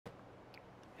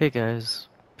Hey guys,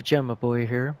 Pajama Boy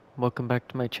here. Welcome back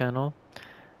to my channel.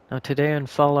 Now today in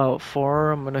Fallout 4,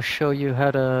 I'm gonna show you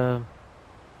how to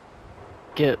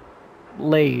get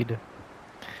laid.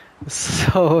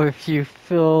 So if you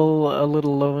feel a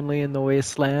little lonely in the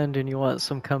wasteland and you want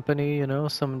some company,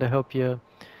 someone to help you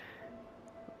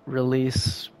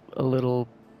release a little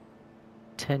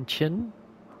tension.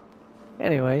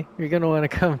 Anyway, you're gonna want to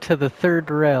come to the third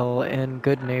rail in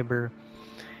GoodNeighbor.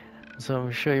 So I'm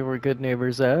gonna show you where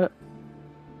GoodNeighbor's at.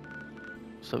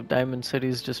 So Diamond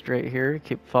City's just right here.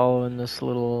 Keep following this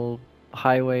little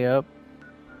highway up,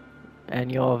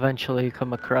 and you'll eventually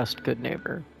come across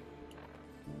GoodNeighbor.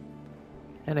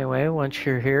 Anyway, once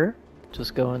you're here,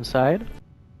 just go inside.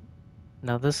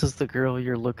 Now this is the girl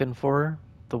you're looking for,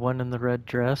 the one in the red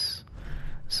dress.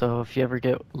 So if you ever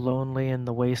get lonely in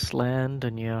the wasteland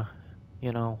and you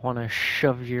want to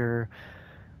shove your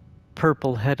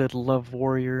purple-headed love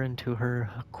warrior into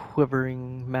her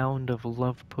quivering mound of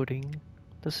love pudding,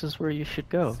 this is where you should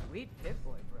go. Sweet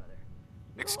Pip-Boy, brother.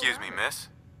 Excuse me, miss?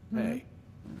 Hey.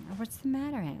 What's the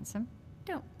matter, handsome?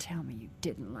 Don't tell me you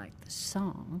didn't like the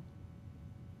song.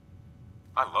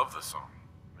 I love the song.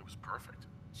 It was perfect.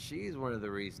 She's one of the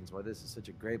reasons why this is such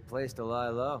a great place to lie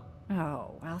low.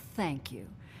 Oh, well, thank you.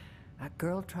 A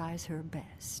girl tries her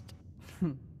best.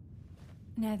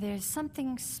 Now, there's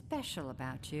something special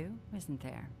about you, isn't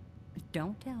there?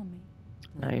 Don't tell me.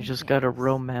 Now you just gotta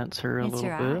romance her a It's little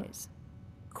your bit. eyes.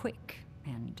 Quick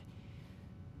and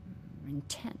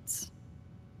intense.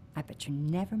 I bet you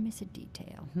never miss a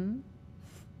detail,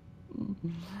 You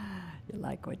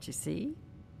like what you see?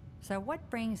 So what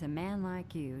brings a man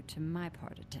like you to my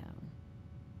part of town?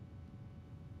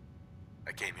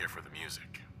 I came here for the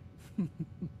music.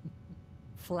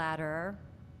 Flatterer.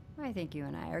 I think you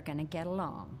and I are gonna get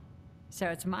along. So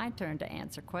it's my turn to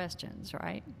answer questions,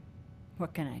 right?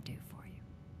 What can I do for you?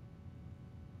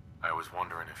 I was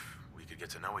wondering if we could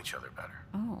get to know each other better.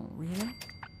 Oh, really?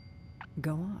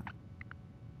 Go on.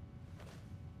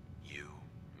 You,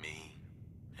 me,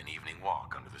 an evening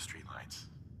walk under the streetlights.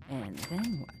 And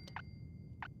then what?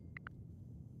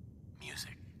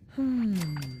 Music.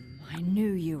 I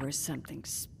knew you were something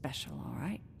special, all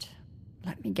right.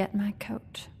 Let me get my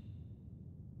coat.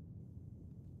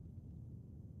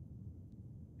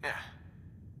 Yeah.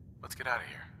 Let's get out of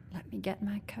here. Let me get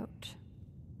my coat.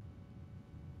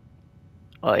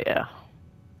 Oh yeah.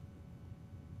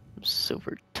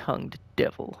 Silver-tongued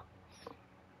devil.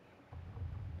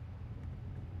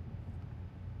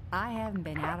 I haven't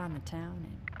been out on the town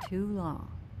in too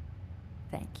long.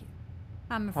 Thank you.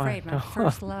 I'm afraid my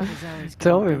first love is always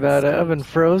Tell gonna me be the about it. I've been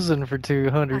stage. frozen for I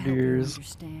 200 hope you years.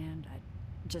 understand. I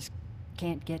just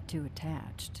can't get too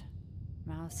attached.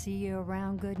 I'll see you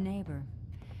around GoodNeighbor.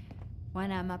 When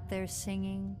I'm up there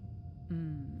singing,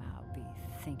 I'll be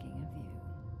thinking of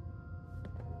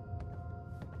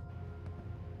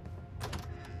you.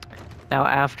 Now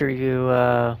after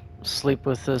you sleep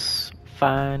with this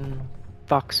fine,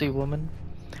 foxy woman,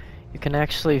 you can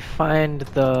actually find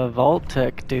the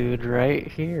Vault-Tec dude right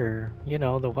here. You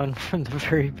know, the one from the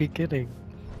very beginning.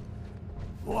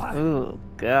 What? Oh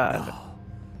God.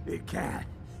 No, it can't.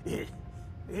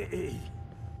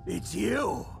 It's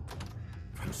you.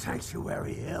 From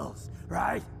Sanctuary Hills,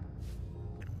 right?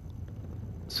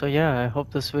 So yeah, I hope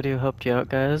this video helped you out,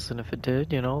 guys, and if it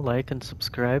did, like and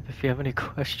subscribe. If you have any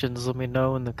questions, let me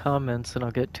know in the comments and I'll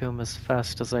get to them as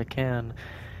fast as I can.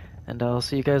 And I'll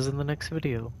see you guys in the next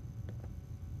video.